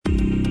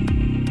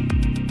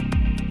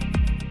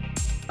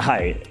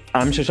Hi,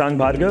 I'm Shashank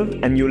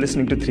Bhargav, and you're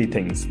listening to Three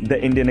Things,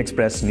 the Indian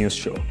Express news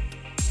show.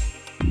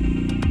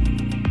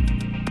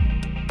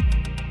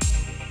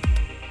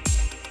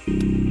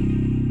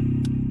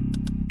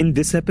 In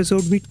this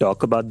episode, we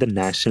talk about the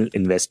National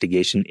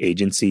Investigation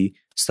Agency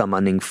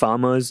summoning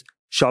farmers,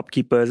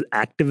 shopkeepers,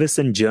 activists,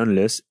 and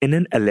journalists in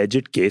an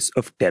alleged case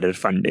of terror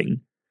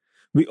funding.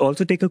 We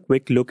also take a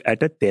quick look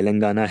at a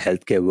Telangana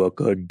healthcare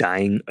worker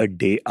dying a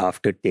day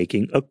after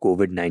taking a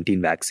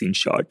COVID-19 vaccine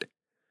shot.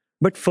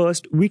 But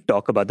first, we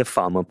talk about the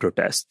farmer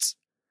protests.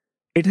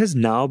 It has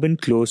now been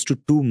close to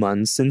 2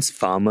 months since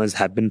farmers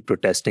have been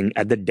protesting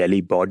at the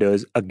Delhi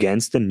borders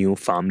against the new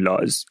farm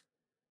laws.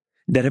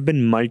 There have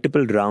been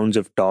multiple rounds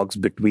of talks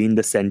between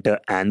the centre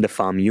and the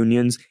farm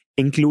unions,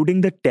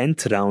 including the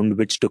 10th round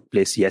which took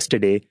place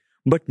yesterday,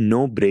 but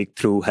no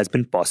breakthrough has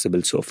been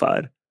possible so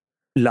far.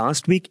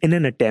 Last week, in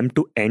an attempt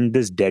to end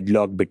this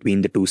deadlock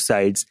between the two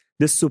sides,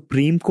 the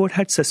Supreme Court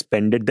had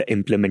suspended the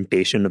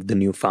implementation of the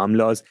new farm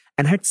laws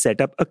and had set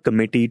up a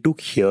committee to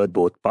hear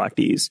both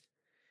parties.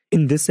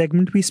 In this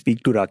segment, we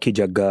speak to Rakhi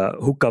Jagga,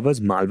 who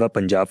covers Malwa,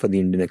 Punjab for the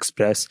Indian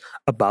Express,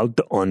 about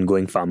the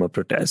ongoing farmer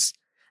protests.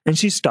 And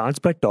she starts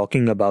by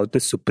talking about the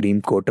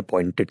Supreme Court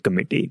appointed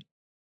committee.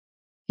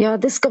 Yeah,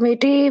 this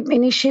committee,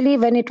 initially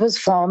when it was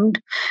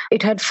formed,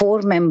 it had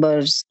 4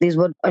 members. These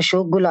were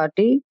Ashok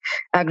Gulati,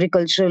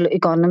 agricultural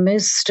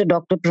economist,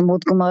 Dr.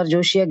 Pramod Kumar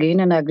Joshi, again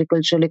an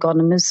agricultural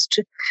economist,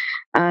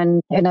 and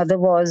another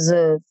was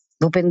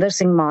Bhupinder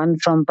Singh Maan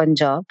from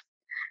Punjab.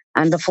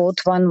 And the 4th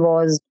one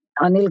was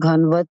Anil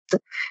Ghanwat.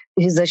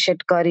 He's the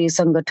Shetkari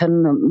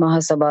Sangathan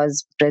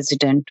Mahasabha's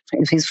president.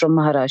 He's from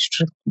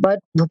Maharashtra. But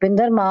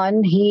Bhupinder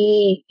Maan,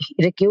 he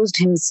recused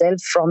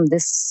himself from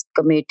this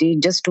committee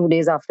just 2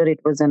 days after it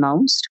was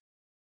announced.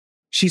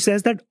 She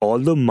says that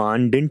although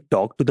Maan didn't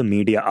talk to the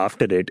media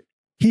after it,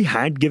 he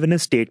had given a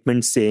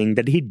statement saying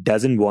that he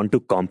doesn't want to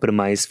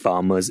compromise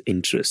farmers'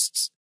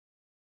 interests.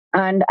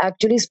 And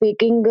actually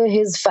speaking,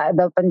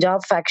 the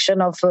Punjab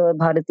faction of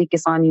Bharati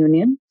Kisan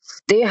Union,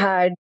 they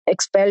had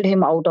expelled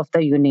him out of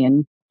the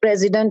union.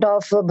 President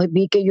of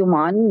BKU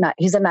Maan,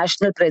 he's a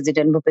national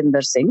president,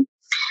 Bhupinder Singh.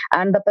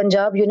 And the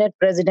Punjab unit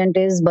president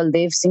is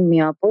Baldev Singh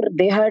Miapur.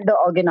 They had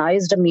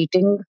organized a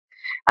meeting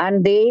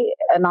and they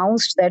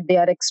announced that they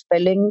are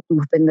expelling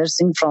Bhupinder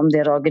Singh from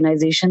their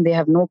organization. They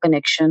have no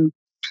connection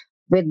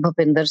with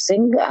Bhupinder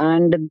Singh.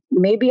 And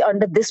maybe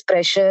under this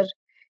pressure,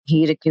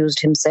 he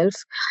recused himself.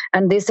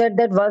 And they said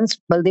that once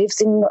Baldev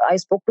Singh, I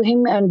spoke to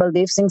him, and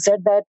Baldev Singh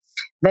said that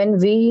when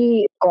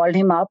we called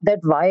him up, that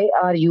why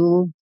are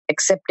you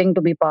accepting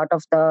to be part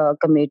of the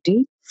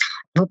committee?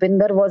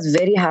 Bhupinder was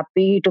very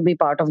happy to be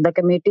part of the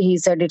committee. He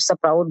said, it's a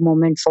proud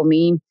moment for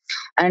me,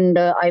 and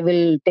I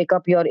will take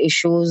up your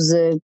issues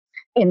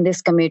in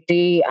this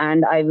committee,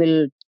 and I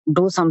will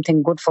do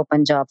something good for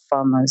Punjab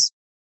farmers.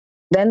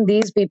 Then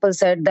these people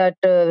said that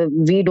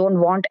we don't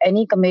want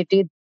any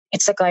committee.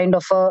 It's a kind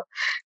of a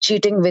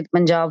cheating with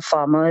Punjab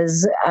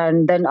farmers.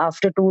 And then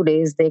after 2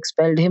 days, they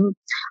expelled him.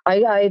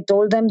 I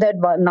told them that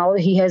now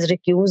he has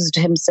recused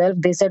himself.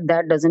 They said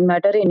that doesn't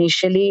matter.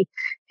 Initially,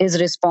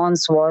 his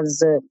response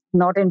was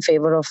not in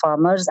favor of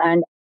farmers.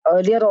 And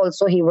earlier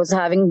also, he was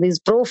having these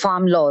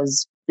pro-farm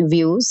laws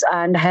views.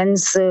 And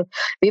hence,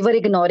 we were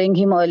ignoring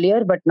him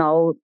earlier. But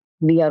now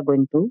we are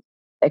going to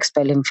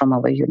expel him from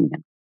our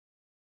union.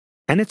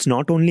 And it's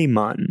not only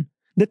Maan.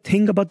 The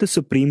thing about the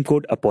Supreme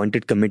Court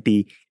appointed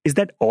committee is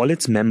that all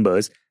its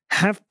members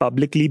have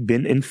publicly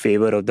been in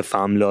favor of the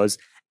farm laws,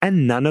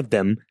 and none of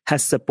them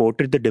has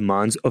supported the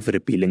demands of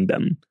repealing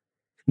them.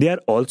 They are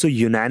also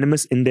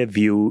unanimous in their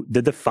view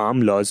that the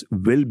farm laws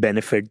will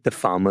benefit the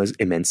farmers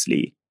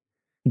immensely.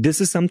 This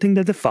is something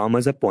that the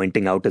farmers are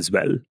pointing out as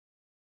well.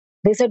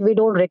 They said we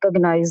don't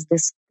recognize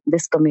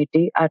this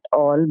committee at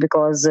all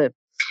because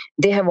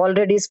they have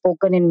already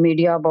spoken in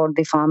media about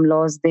the farm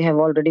laws. They have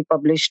already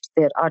published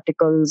their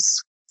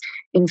articles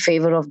in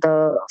favor of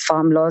the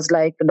farm laws,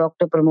 like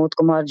Dr. Pramod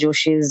Kumar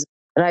Joshi's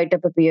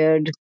write-up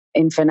appeared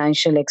in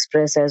Financial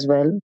Express as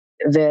well,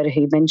 where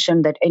he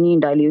mentioned that any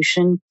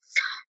dilution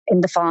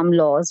in the farm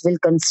laws will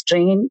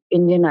constrain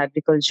Indian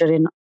agriculture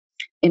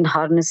in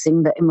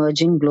harnessing the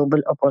emerging global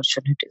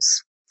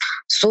opportunities.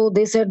 So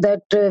they said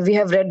that we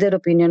have read their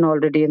opinion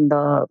already in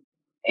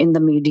the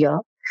media,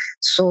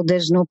 so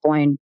there's no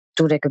point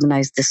to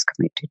recognize this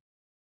committee.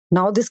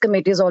 Now this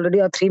committee is already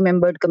a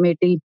 3-membered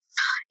committee.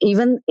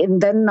 Then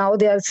now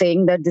they are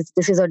saying that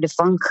this is a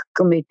defunct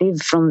committee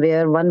from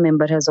where 1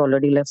 member has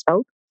already left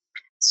out.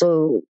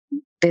 So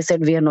they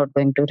said we are not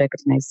going to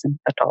recognize them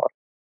at all.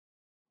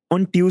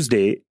 On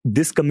Tuesday,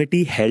 this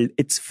committee held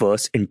its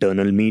first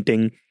internal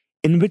meeting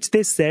in which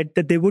they said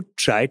that they would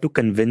try to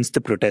convince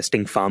the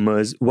protesting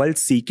farmers while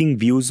seeking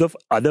views of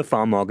other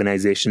farm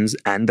organizations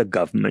and the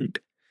government.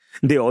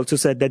 They also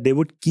said that they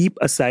would keep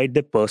aside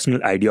their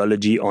personal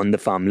ideology on the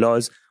farm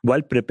laws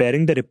while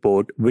preparing the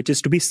report which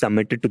is to be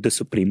submitted to the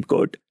Supreme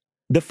Court.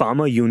 The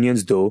farmer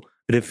unions, though,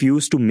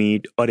 refused to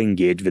meet or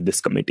engage with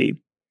this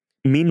committee.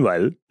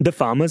 Meanwhile, the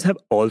farmers have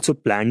also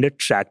planned a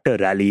tractor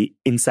rally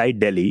inside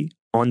Delhi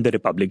on the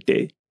Republic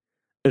Day.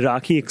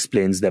 Rakhi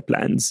explains their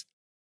plans.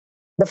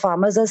 The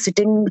farmers are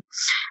sitting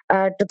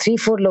at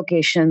 3-4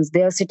 locations.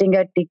 They are sitting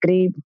at Tikri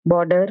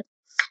border,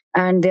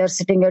 and they are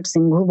sitting at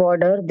Singhu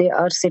border. They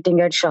are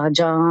sitting at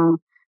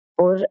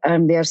Shahjahanpur,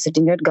 and they are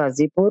sitting at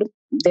Ghazipur.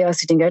 They are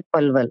sitting at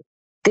Palwal.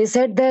 They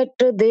said that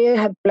they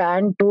have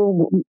planned to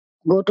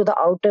go to the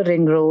outer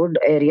ring road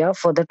area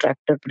for the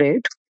tractor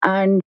parade.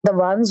 And the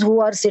ones who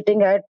are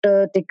sitting at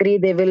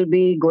Tikri, they will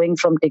be going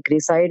from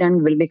Tikri side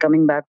and will be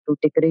coming back to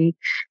Tikri.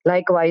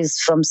 Likewise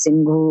from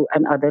Singhu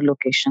and other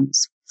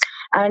locations.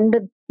 And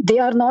they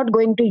are not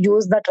going to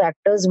use the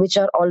tractors which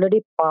are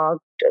already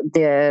parked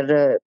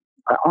there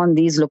on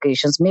these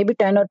locations. Maybe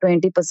 10 or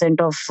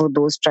 20% of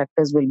those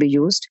tractors will be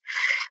used,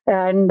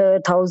 and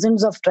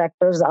thousands of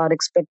tractors are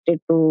expected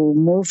to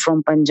move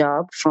from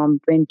Punjab from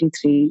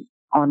 23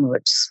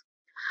 onwards.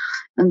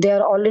 And they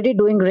are already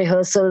doing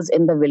rehearsals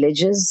in the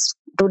villages.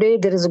 Today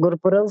there is a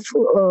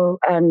Gurpurav,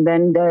 and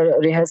then the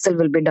rehearsal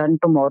will be done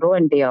tomorrow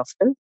and day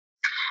after,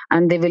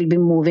 and they will be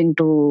moving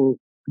to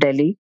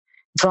Delhi.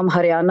 From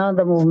Haryana,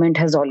 the movement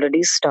has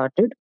already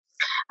started,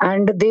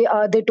 and they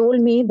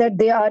told me that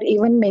they are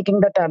even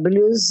making the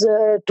tableaus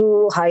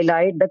to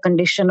highlight the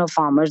condition of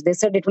farmers. They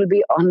said it will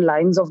be on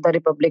lines of the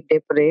Republic Day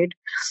parade,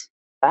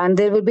 and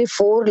there will be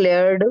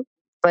 4-layered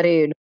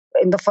parade.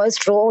 In the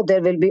first row,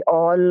 there will be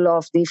all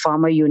of the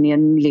farmer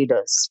union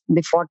leaders,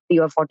 the 40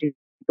 or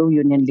 42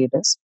 union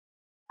leaders.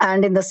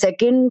 And in the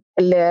second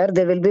layer,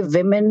 there will be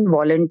women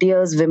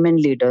volunteers, women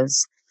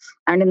leaders.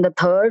 And in the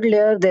third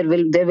layer, there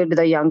will be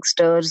the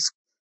youngsters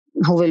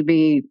who will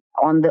be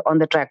on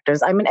the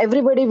tractors. I mean,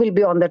 everybody will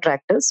be on the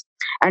tractors.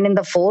 And in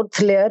the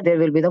fourth layer, there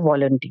will be the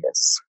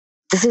volunteers.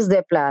 This is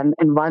their plan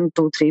in 1,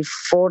 2, 3,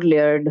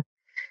 4-layered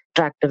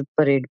tractor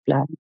parade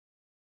plan.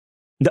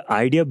 The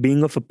idea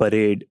being of a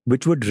parade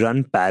which would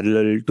run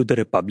parallel to the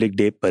Republic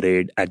Day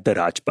parade at the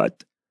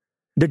Rajpath.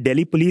 The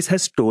Delhi police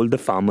has told the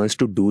farmers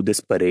to do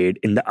this parade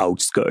in the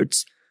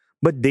outskirts,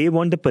 but they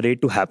want the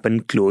parade to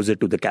happen closer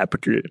to the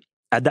capital,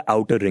 at the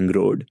outer ring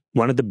road,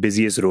 one of the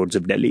busiest roads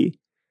of Delhi.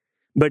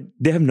 But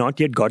they have not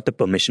yet got the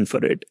permission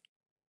for it.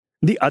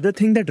 The other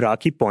thing that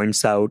Raki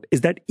points out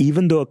is that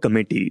even though a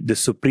committee, the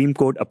Supreme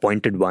Court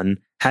appointed one,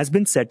 has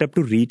been set up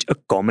to reach a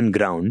common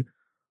ground,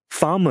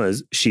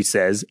 farmers, she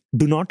says,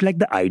 do not like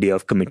the idea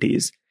of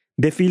committees.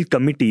 They feel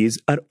committees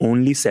are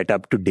only set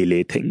up to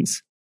delay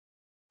things.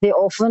 They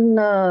often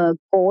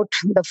quote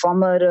the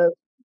former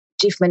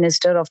Chief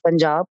Minister of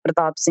Punjab,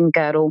 Pratap Singh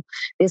Caro.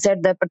 They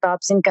said that Pratap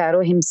Singh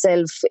Caro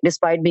himself,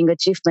 despite being a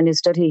Chief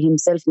Minister, he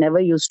himself never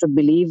used to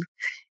believe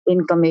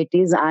in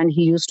committees, and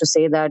he used to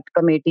say that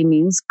committee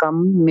means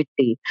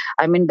committee.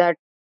 I mean, that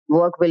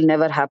work will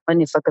never happen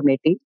if a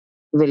committee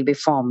will be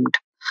formed.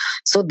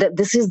 So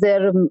this is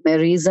their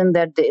reason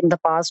that in the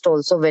past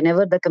also,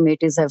 whenever the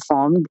committees have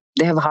formed,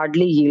 they have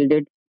hardly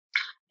yielded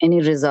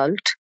any result.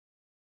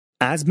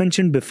 As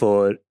mentioned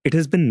before, it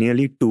has been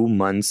nearly 2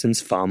 months since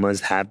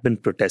farmers have been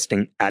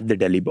protesting at the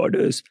Delhi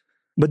borders.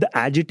 But the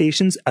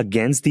agitations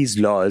against these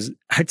laws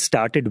had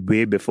started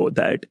way before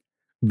that,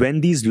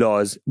 when these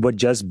laws were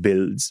just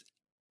bills.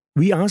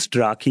 We asked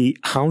Raki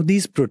how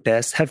these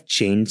protests have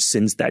changed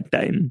since that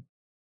time.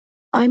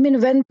 I mean,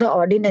 when the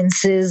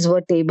ordinances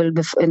were tabled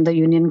in the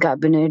Union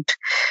Cabinet,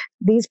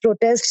 these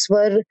protests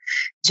were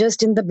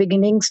just in the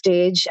beginning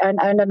stage, and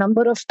a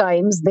number of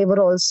times they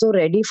were also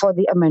ready for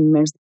the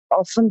amendments.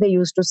 Often they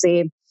used to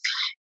say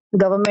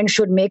government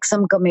should make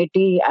some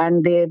committee,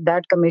 and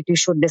that committee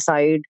should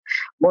decide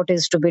what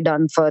is to be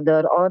done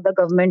further, or the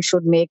government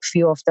should make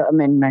few of the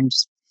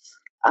amendments.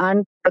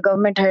 And the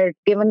government had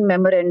given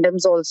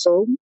memorandums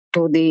also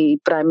to the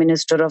Prime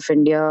Minister of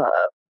India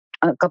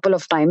a couple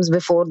of times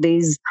before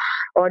these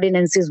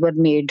ordinances were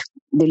made,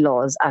 the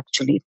laws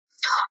actually.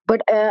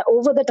 But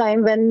over the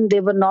time when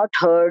they were not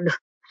heard,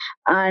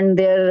 and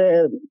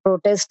their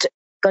protest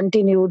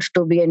continued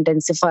to be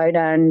intensified,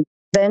 and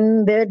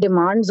then their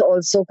demands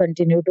also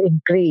continue to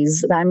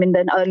increase. I mean,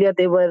 then earlier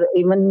they were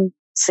even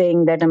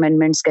saying that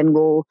amendments can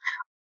go,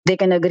 they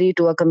can agree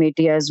to a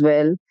committee as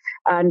well,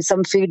 and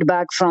some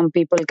feedback from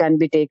people can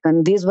be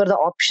taken. These were the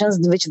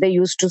options which they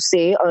used to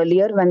say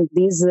earlier when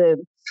these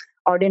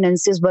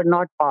ordinances were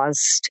not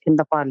passed in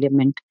the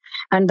parliament.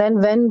 And then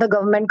when the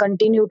government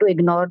continued to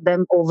ignore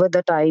them over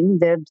the time,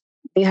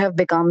 they have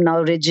become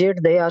now rigid.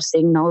 They are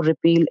saying now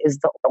repeal is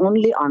the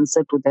only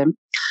answer to them.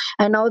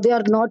 And now they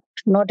are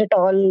not at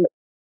all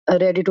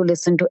ready to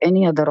listen to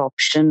any other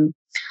option.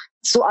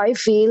 So I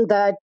feel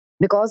that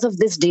because of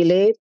this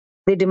delay,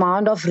 the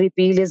demand of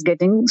repeal is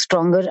getting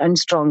stronger and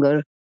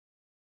stronger.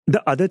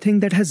 The other thing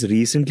that has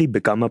recently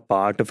become a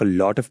part of a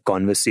lot of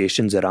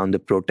conversations around the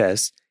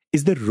protests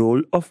is the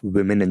role of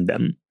women in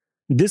them.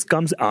 This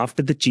comes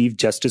after the Chief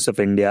Justice of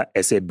India,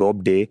 S.A.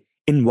 Bobde,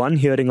 in one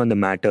hearing on the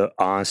matter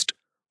asked,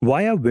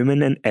 why are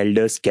women and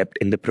elders kept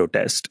in the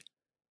protest?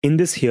 In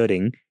this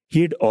hearing,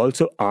 he had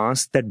also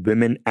asked that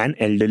women and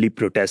elderly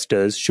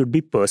protesters should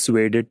be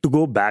persuaded to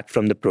go back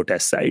from the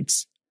protest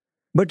sites.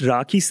 But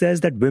Raki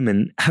says that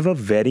women have a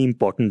very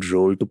important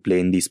role to play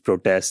in these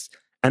protests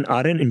and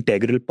are an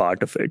integral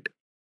part of it.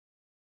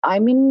 I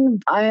mean,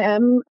 I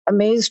am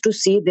amazed to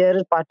see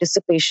their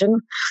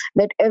participation.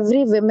 That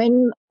every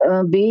woman,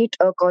 be it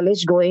a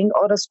college going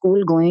or a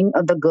school going,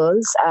 the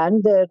girls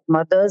and their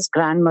mothers,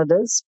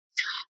 grandmothers,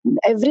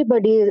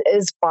 everybody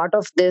is part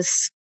of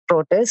this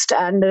protest.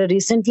 And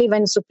recently,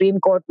 when Supreme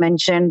Court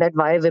mentioned that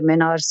why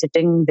women are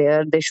sitting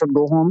there, they should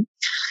go home.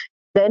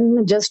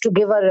 Then, just to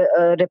give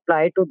a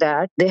reply to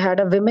that, they had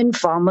a Women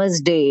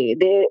Farmers Day.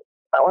 They,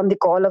 on the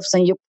call of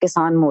Sanyukt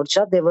Kisan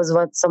Morcha, there was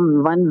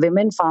one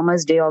Women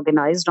Farmers Day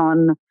organized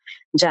on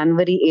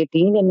January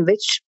 18, in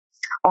which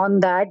on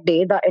that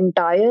day the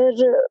entire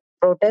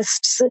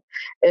protests,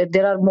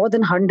 there are more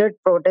than 100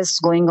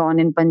 protests going on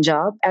in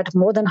Punjab. At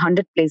more than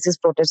 100 places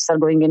protests are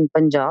going in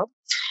Punjab,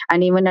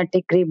 and even at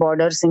Tikri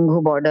border,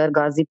 Singhu border,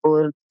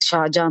 Gazipur,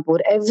 Shahjahanpur,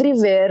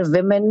 everywhere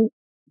women,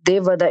 they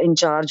were the in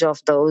charge of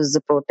those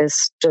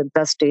protests,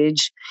 the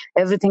stage,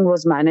 everything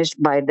was managed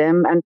by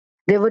them. And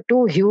there were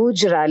two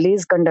huge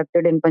rallies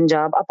conducted in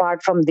Punjab.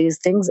 Apart from these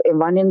things,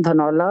 one in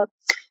Dhanola,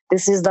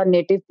 this is the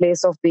native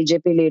place of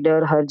BJP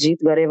leader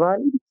Harjeet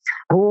Garewal,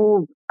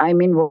 who, I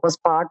mean, was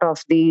part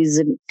of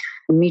these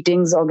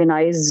meetings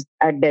organized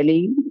at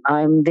Delhi.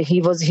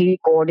 He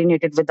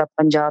coordinated with the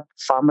Punjab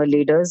farmer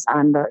leaders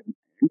and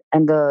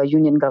the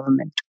union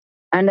government.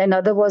 And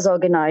another was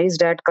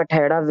organized at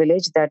Katheda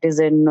village, that is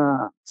in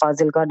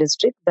Fazilka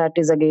district. That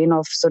is again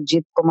of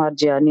Surjit Kumar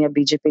Jiani, a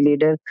BJP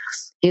leader.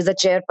 He is the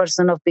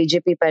chairperson of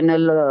BJP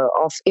panel,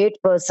 of 8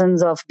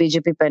 persons of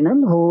BJP panel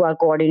who are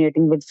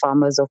coordinating with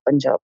farmers of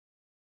Punjab.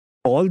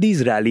 All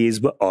these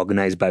rallies were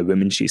organized by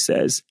women, she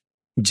says,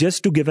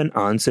 just to give an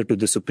answer to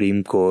the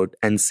Supreme Court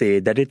and say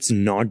that it's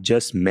not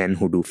just men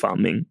who do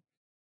farming.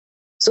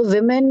 So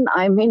women,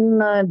 I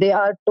mean, they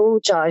are too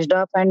charged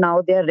up, and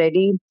now they are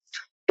ready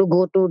to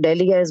go to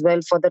Delhi as well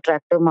for the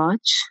tractor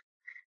march.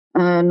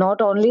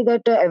 Not only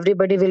that,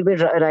 everybody will be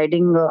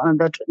riding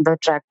the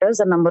tractors.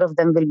 A number of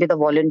them will be the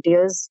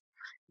volunteers.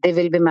 They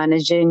will be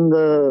managing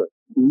the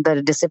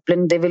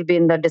discipline. They will be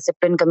in the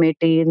discipline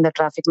committee, in the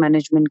traffic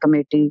management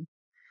committee.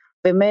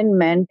 Women,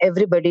 men,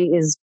 everybody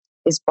is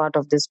part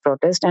of this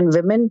protest, and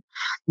women,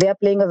 they are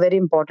playing a very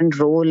important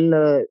role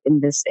in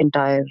this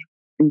entire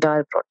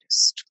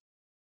protest.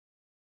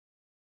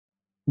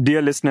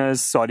 Dear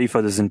listeners, sorry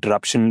for this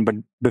interruption, but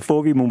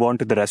before we move on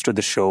to the rest of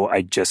the show,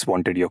 I just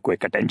wanted your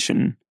quick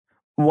attention.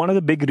 One of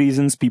the big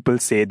reasons people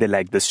say they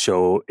like this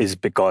show is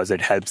because it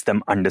helps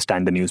them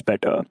understand the news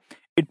better.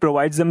 It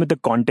provides them with the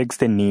context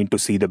they need to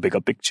see the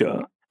bigger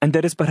picture. And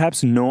there is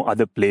perhaps no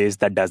other place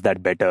that does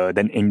that better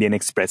than Indian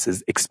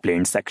Express's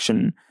Explained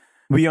section.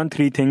 We on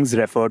Three Things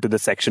refer to the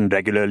section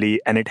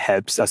regularly, and it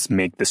helps us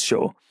make this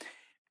show.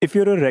 If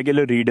you're a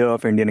regular reader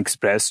of Indian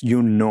Express,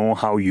 you know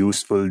how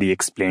useful the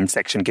Explained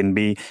section can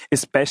be,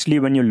 especially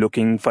when you're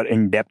looking for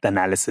in-depth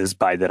analysis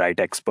by the right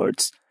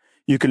experts.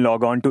 You can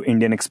log on to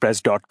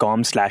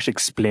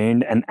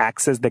indianexpress.com/explained and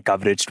access the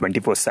coverage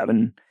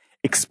 24/7.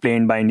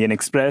 Explained by Indian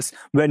Express,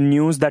 where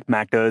news that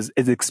matters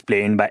is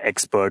explained by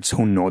experts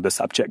who know the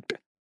subject.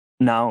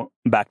 Now,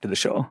 back to the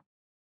show.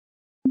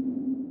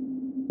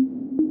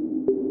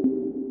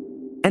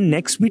 And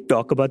next, we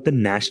talk about the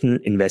National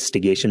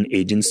Investigation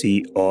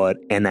Agency, or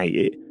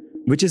NIA,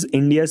 which is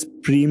India's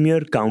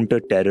premier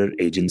counter-terror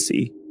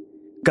agency.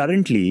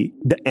 Currently,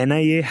 the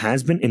NIA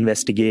has been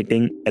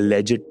investigating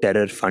alleged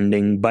terror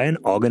funding by an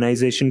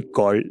organization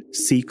called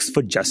Sikhs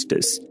for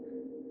Justice.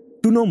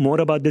 To know more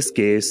about this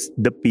case,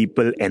 the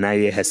people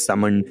NIA has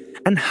summoned,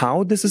 and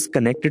how this is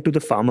connected to the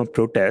farmer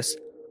protests,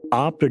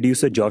 our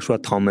producer Joshua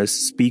Thomas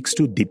speaks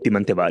to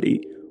Deeptiman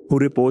Tiwari, who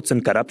reports on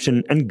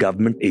corruption and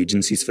government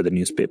agencies for the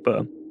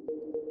newspaper.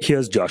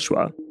 Here's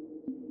Joshua.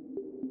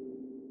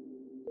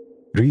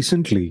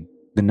 Recently,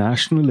 the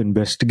National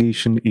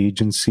Investigation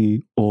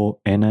Agency, or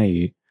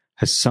NIA,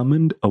 has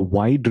summoned a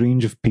wide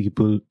range of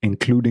people,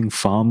 including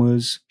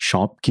farmers,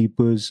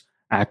 shopkeepers,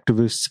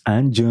 activists,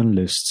 and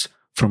journalists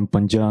from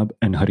Punjab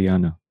and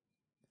Haryana.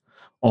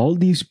 All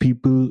these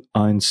people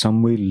are in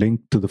some way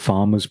linked to the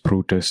farmers'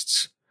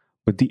 protests,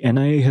 but the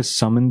NIA has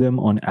summoned them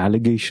on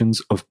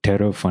allegations of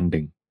terror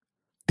funding.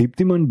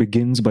 Deeptiman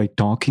begins by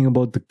talking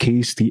about the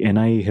case the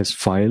NIA has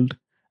filed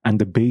and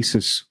the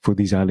basis for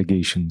these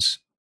allegations.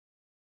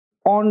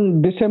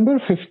 On December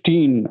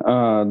 15,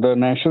 the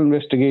National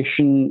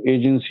Investigation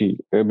Agency,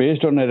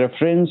 based on a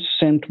reference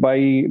sent by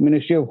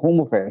Ministry of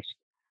Home Affairs,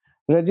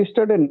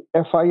 registered an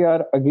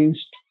FIR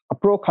against a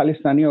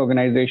pro-Khalistani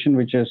organization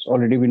which has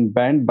already been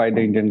banned by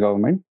the Indian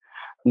government,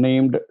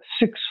 named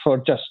Sikhs for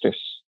Justice.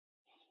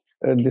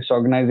 This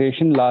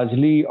organization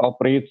largely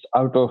operates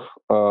out of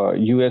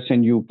US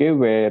and UK,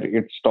 where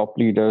its top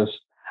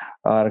leaders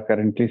are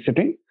currently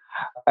sitting.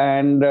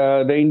 And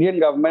the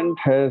Indian government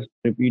has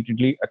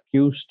repeatedly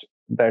accused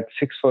that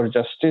Sikhs for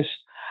Justice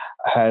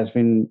has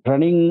been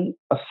running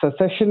a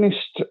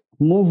secessionist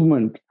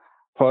movement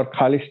for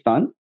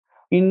Khalistan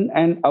in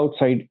and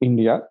outside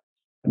India.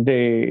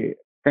 They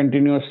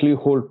continuously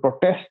hold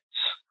protests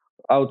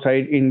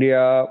outside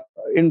India,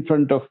 in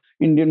front of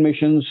Indian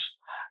missions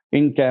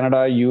in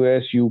Canada,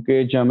 US,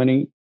 UK,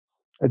 Germany.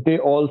 They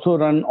also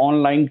run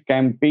online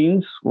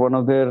campaigns. One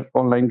of their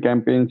online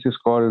campaigns is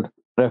called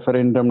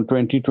Referendum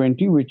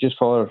 2020, which is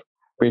for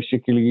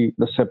basically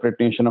the separate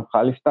nation of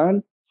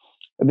Khalistan.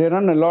 They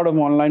run a lot of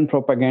online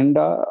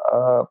propaganda.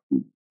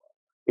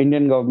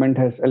 Indian government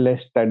has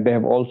alleged that they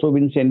have also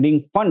been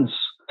sending funds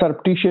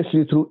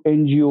surreptitiously through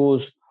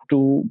NGOs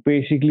to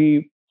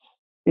basically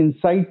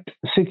incite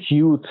Sikh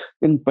youth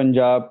in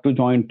Punjab to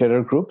join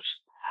terror groups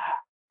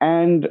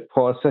and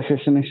for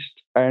secessionist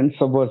and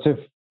subversive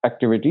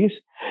activities.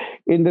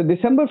 In the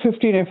December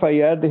 15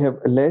 FIR, they have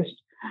alleged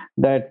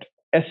that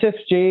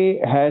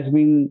SFJ has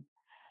been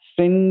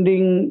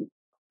sending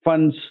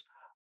funds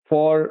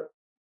for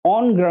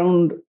on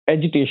ground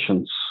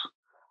agitations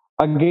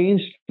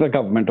against the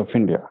government of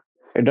India.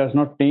 It does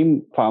not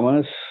name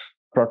farmers'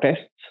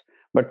 protests,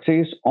 but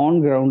says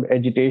on ground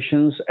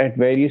agitations at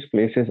various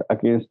places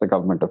against the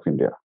government of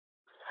India.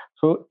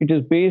 So it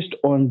is based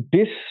on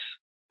this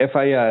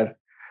FIR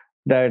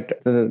that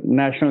the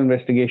National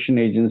Investigation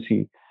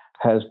Agency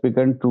has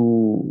begun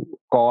to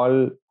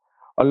call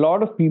a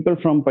lot of people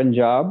from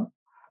Punjab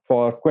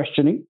for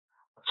questioning,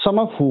 some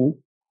of whom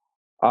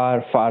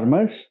are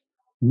farmers.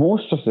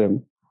 Most of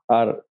them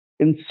are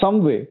in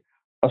some way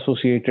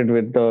associated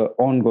with the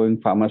ongoing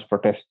farmers'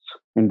 protests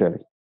in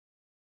Delhi.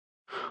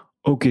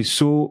 Okay,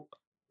 so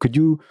could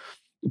you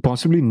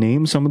possibly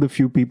name some of the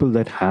few people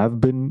that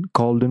have been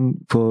called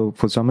in for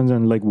summons,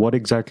 and like what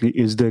exactly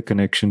is their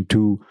connection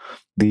to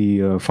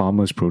the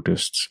farmers'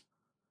 protests?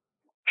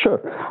 Sure.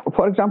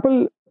 For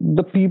example,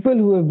 the people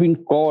who have been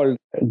called,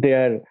 they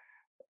are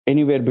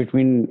anywhere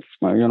between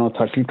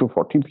 30 to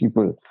 40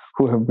 people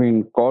who have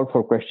been called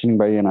for questioning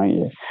by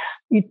NIA.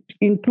 It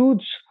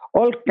includes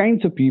all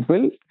kinds of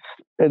people.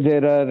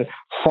 There are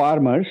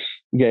farmers,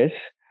 yes,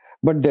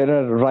 but there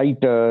are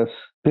writers,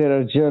 there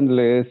are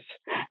journalists,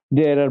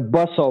 there are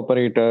bus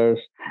operators,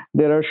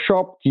 there are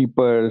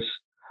shopkeepers.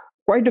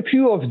 Quite a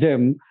few of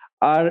them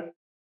are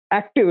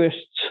activists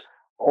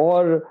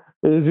or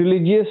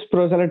religious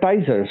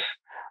proselytizers.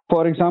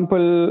 For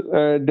example,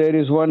 there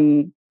is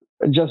one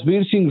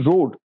Jasbir Singh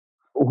Road,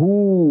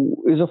 who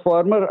is a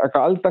former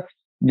Akal Takht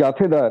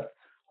Jathedar,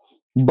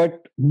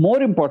 but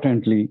more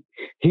importantly,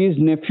 he is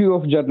nephew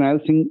of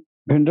Jarnail Singh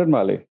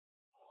Bhindranwale.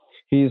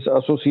 He is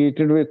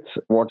associated with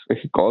what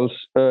he calls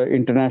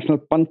International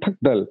Panthak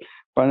Dal.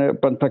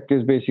 Panthak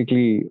is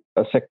basically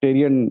a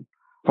sectarian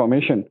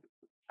formation,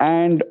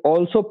 and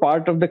also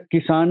part of the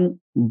Kisan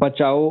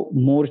Bachao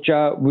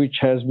Morcha, which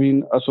has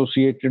been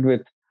associated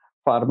with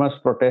farmers'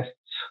 protests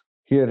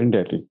here in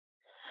Delhi.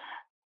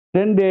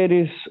 Then there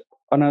is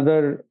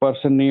another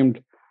person named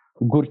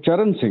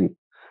Gurcharan Singh.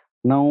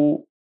 Now,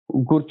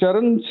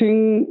 Gurcharan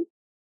Singh,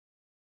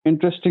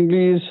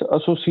 interestingly, is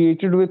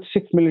associated with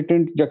Sikh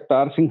militant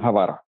Jagtar Singh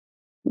Hawara.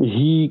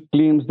 He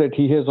claims that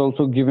he has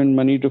also given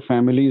money to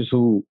families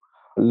who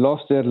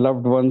lost their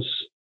loved ones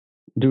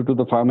due to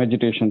the farm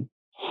agitation.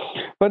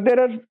 But there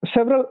are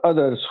several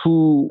others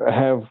who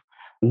have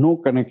no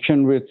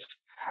connection with,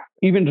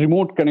 even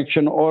remote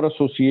connection or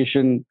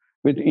association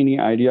with any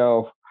idea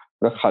of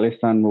the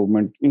Khalistan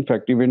movement. In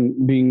fact,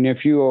 even being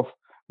nephew of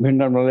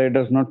Bhindranwale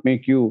does not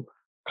make you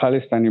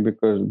Khalistani,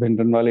 because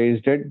Bhindranwale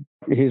is dead.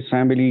 His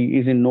family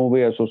is in no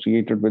way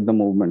associated with the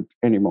movement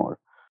anymore.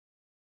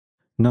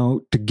 Now,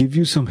 to give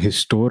you some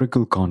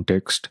historical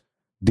context,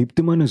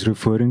 Deeptiman is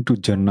referring to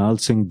Jarnail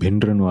Singh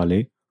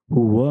Bhindranwale, who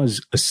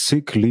was a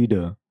Sikh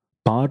leader,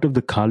 part of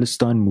the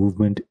Khalistan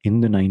movement in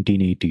the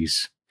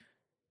 1980s.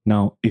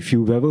 Now, if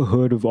you've ever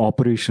heard of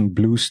Operation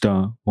Blue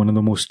Star, one of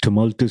the most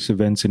tumultuous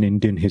events in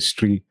Indian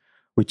history,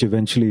 which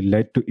eventually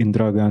led to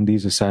Indira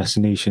Gandhi's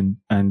assassination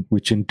and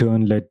which in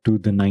turn led to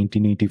the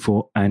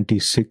 1984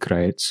 anti-Sikh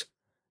riots,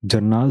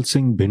 Jarnail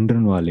Singh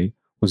Bhindranwale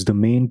was the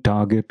main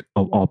target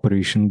of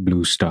Operation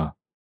Blue Star.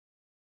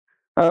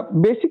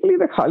 Basically,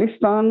 the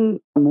Khalistan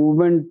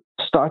movement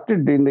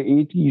started in the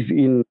 80s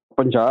in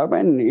Punjab,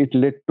 and it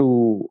led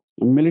to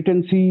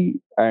militancy,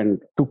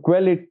 and to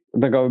quell it,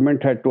 the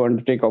government had to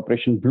undertake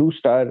Operation Blue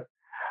Star.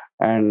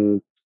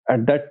 And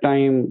at that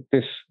time,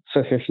 this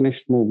secessionist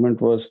movement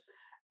was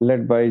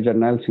led by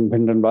Jarnail Singh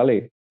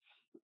Bhindranwale.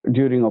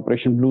 During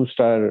Operation Blue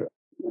Star,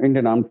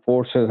 Indian Armed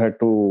Forces had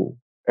to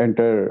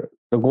enter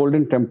the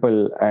Golden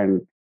Temple,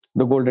 and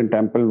the Golden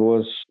Temple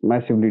was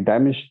massively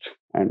damaged.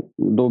 And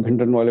though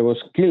Bhindranwale was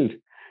killed,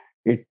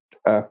 it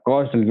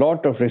caused a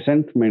lot of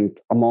resentment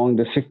among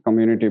the Sikh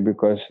community,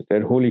 because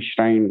their holy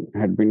shrine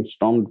had been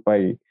stormed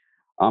by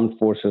armed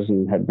forces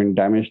and had been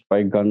damaged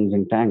by guns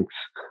and tanks.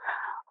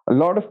 A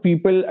lot of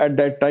people at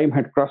that time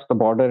had crossed the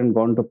border and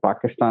gone to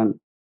Pakistan.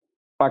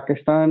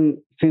 Pakistan,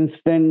 since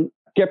then,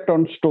 kept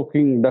on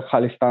stoking the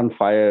Khalistan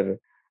fire,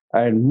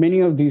 and many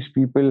of these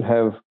people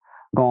have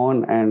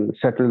gone and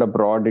settled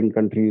abroad in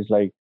countries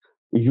like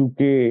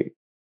UK,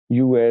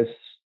 US,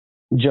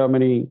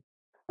 Germany,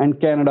 and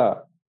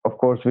Canada, of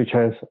course, which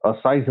has a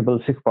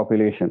sizable Sikh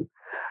population.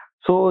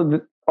 So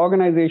the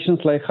organizations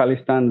like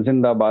Khalistan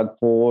Zindabad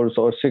Force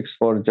or Sikhs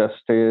for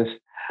Justice,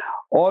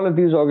 all of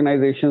these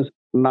organizations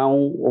now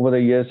over the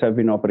years have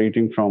been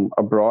operating from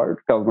abroad.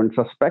 Government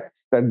suspects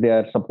that they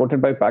are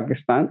supported by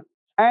Pakistan,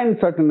 and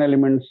certain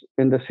elements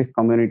in the Sikh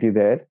community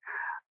there.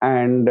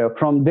 And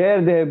from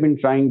there, they have been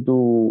trying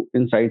to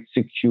incite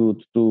Sikh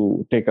youth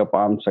to take up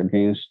arms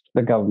against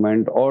the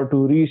government or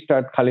to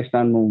restart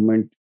Khalistan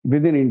movement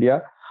within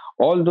India.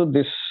 Although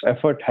this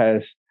effort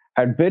has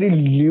had very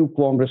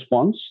lukewarm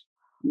response,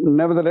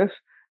 nevertheless,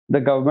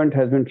 the government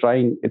has been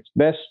trying its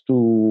best to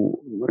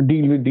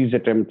deal with these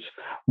attempts,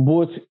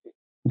 both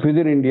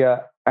within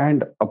India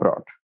and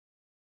abroad.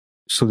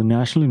 So the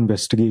National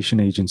Investigation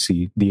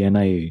Agency, the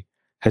NIA,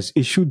 has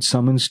issued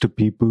summons to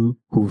people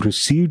who've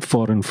received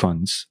foreign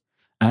funds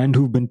and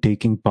who've been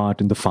taking part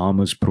in the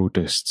farmers'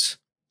 protests.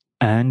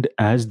 And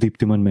as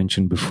Deeptiman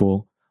mentioned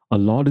before, a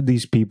lot of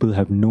these people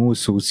have no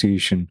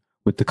association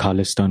with the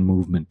Khalistan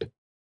movement.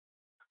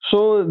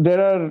 So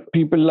there are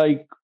people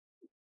like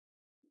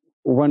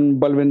one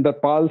Balwinder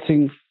Pal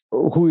Singh,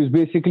 who is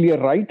basically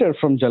a writer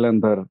from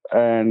Jalandhar,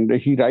 and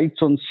he writes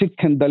on Sikh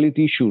and Dalit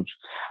issues.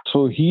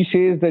 So he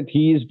says that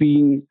he is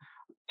being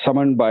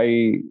summoned by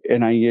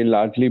NIA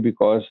largely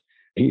because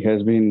he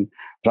has been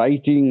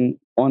writing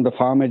on the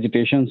farm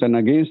agitations and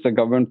against the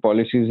government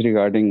policies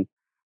regarding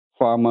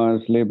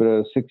farmers,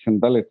 laborers, Sikhs,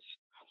 and Dalits.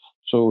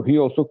 So he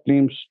also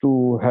claims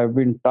to have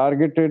been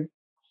targeted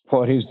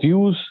for his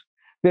views.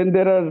 Then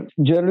there are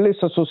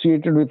journalists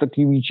associated with a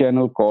TV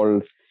channel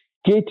called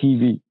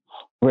KTV,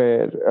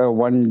 where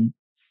one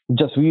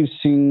Jasveer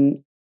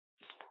Singh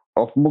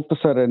of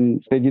Muktasar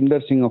and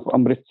Tejinder Singh of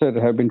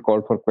Amritsar have been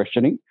called for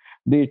questioning.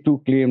 They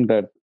too claim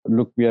that,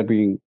 look, we are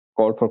being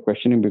called for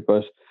questioning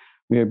because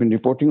we have been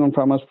reporting on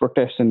farmers'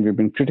 protests and we've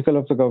been critical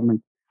of the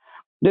government.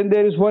 Then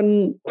there is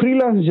one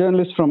freelance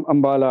journalist from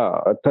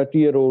Ambala, a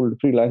 30-year-old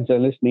freelance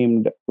journalist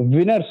named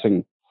Vinay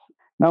Singh.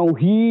 Now,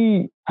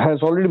 he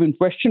has already been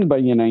questioned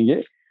by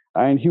NIA,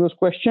 and he was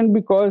questioned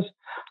because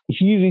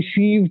he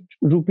received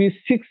rupees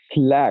 6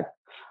 lakh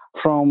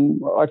from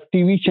a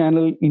TV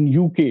channel in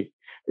UK.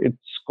 It's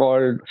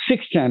called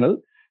Sikh Channel,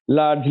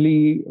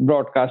 largely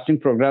broadcasting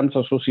programs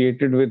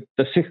associated with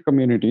the Sikh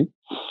community.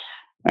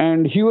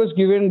 And he was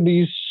given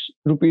these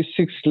rupees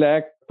 6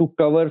 lakh to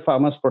cover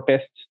farmers'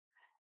 protests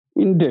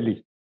in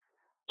Delhi.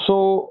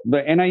 So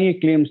the NIA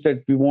claims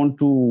that we want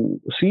to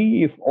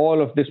see if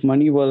all of this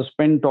money was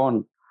spent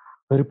on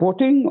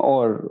reporting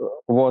or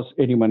was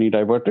any money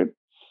diverted.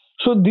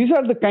 So these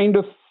are the kind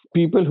of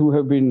people who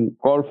have been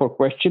called for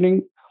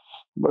questioning.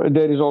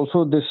 There is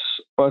also this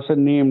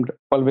person named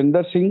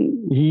Palvinder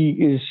Singh. He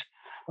is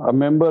a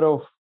member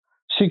of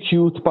Sikh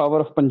Youth Power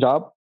of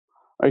Punjab.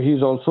 He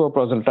is also a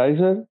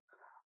proselytizer.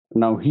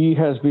 Now, he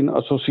has been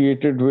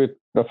associated with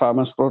the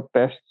farmers'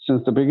 protests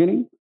since the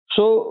beginning.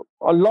 So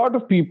a lot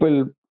of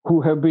people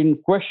who have been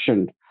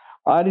questioned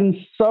are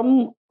in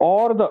some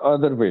or the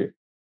other way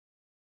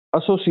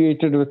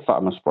associated with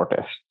farmers'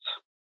 protests.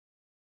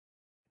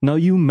 Now,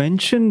 you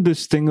mentioned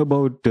this thing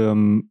about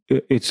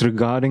it's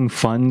regarding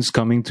funds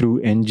coming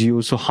through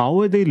NGOs. So how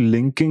are they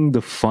linking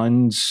the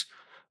funds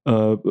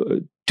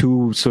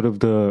to sort of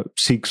the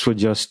Sikhs for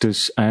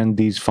Justice and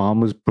these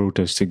farmers'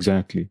 protests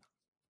exactly?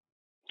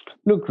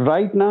 Look,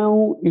 right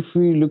now, if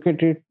we look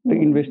at it, the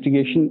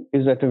investigation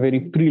is at a very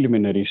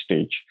preliminary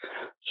stage.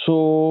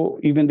 So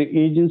even the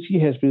agency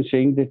has been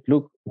saying that,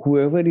 look,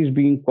 whoever is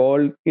being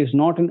called is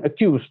not an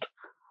accused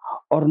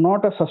or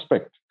not a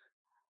suspect,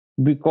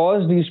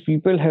 because these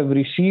people have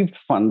received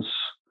funds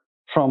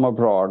from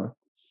abroad.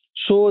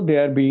 So they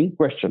are being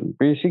questioned.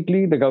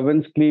 Basically, the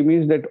government's claim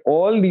is that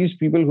all these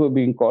people who are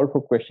being called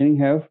for questioning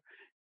have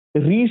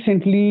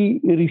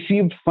recently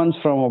received funds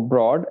from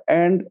abroad,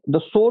 and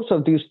the source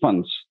of these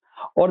funds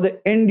or the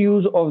end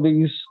use of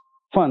these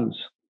funds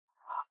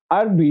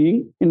are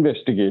being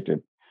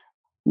investigated.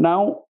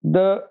 Now,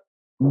 the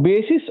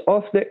basis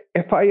of the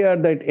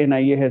FIR that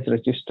NIA has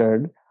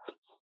registered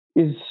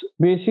is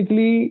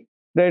basically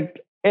that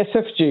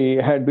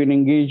SFJ had been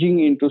engaging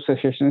into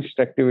secessionist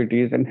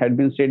activities and had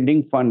been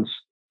sending funds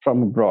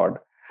from abroad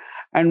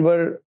and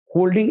were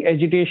holding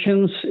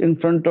agitations in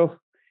front of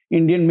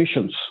Indian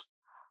missions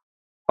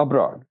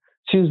abroad.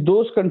 Since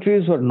those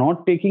countries were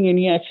not taking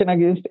any action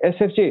against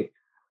SFJ,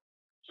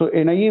 so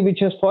NIA, which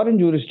has foreign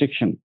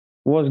jurisdiction,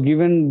 was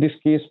given this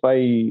case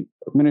by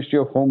Ministry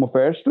of Home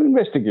Affairs to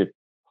investigate.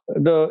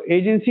 The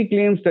agency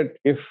claims that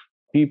if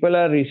people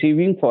are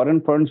receiving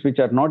foreign funds which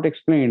are not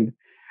explained,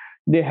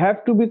 they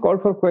have to be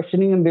called for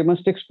questioning and they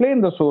must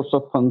explain the source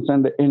of funds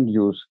and the end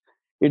use.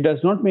 It does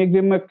not make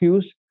them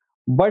accused,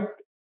 but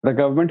the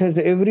government has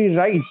every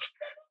right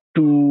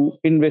to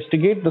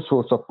investigate the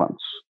source of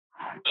funds.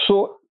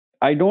 So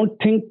I don't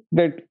think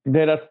that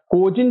there are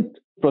cogent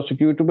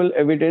prosecutable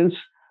evidence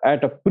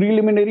at a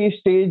preliminary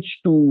stage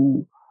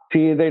to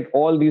say that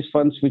all these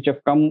funds which have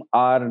come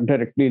are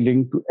directly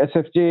linked to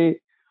SFJ,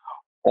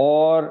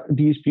 or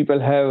these people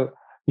have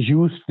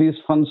used these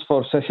funds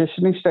for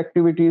secessionist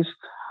activities.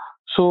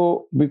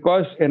 So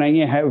because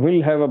NIA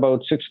will have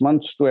about 6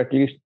 months to at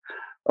least,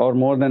 or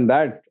more than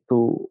that,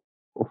 to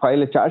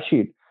file a charge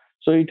sheet.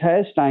 So it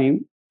has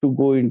time to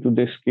go into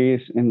this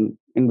case and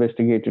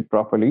investigate it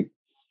properly.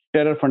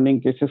 Terror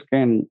funding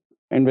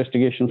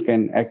investigations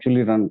can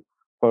actually run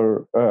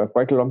for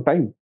quite a long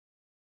time.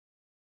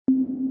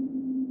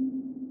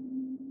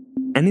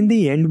 And in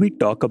the end, we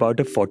talk about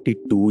a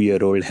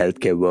 42-year-old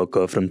healthcare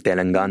worker from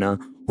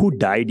Telangana who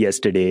died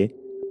yesterday,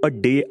 a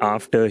day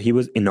after he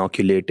was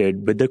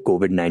inoculated with the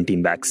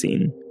COVID-19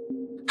 vaccine.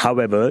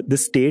 However, the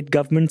state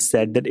government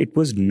said that it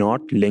was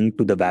not linked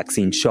to the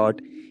vaccine shot,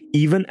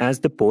 even as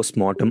the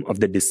post-mortem of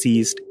the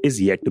deceased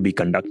is yet to be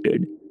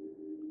conducted.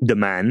 The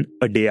man,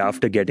 a day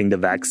after getting the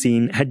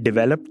vaccine, had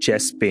developed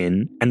chest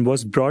pain and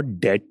was brought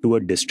dead to a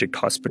district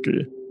hospital.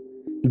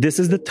 This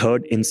is the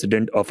third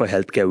incident of a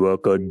healthcare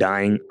worker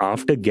dying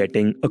after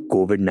getting a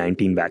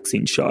COVID-19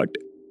 vaccine shot.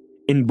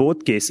 In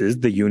both cases,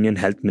 the Union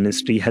Health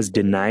Ministry has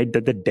denied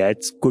that the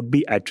deaths could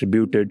be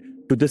attributed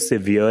to the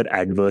severe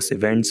adverse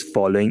events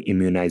following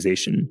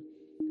immunization.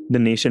 The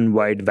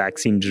nationwide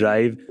vaccine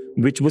drive,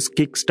 which was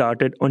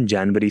kick-started on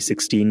January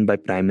 16 by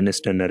Prime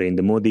Minister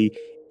Narendra Modi,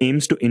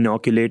 aims to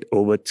inoculate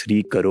over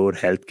 3 crore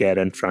healthcare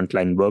and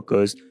frontline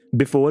workers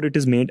before it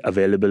is made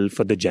available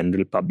for the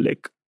general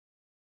public.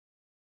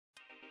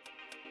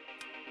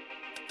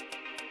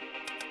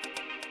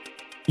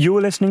 You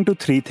were listening to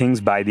Three Things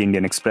by the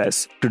Indian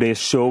Express. Today's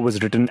show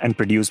was written and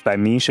produced by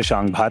me,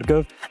 Shashank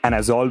Bhargav, and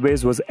as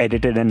always was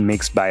edited and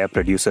mixed by our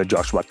producer,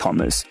 Joshua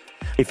Thomas.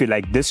 If you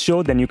like this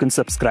show, then you can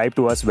subscribe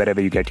to us wherever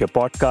you get your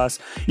podcasts.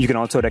 You can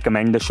also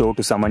recommend the show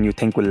to someone you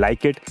think will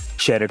like it,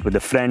 share it with a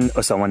friend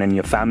or someone in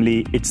your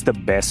family. It's the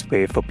best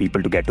way for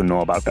people to get to know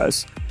about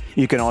us.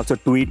 You can also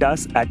tweet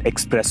us at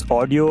Express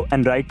Audio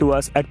and write to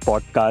us at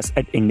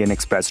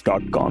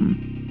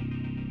podcast@indianexpress.com.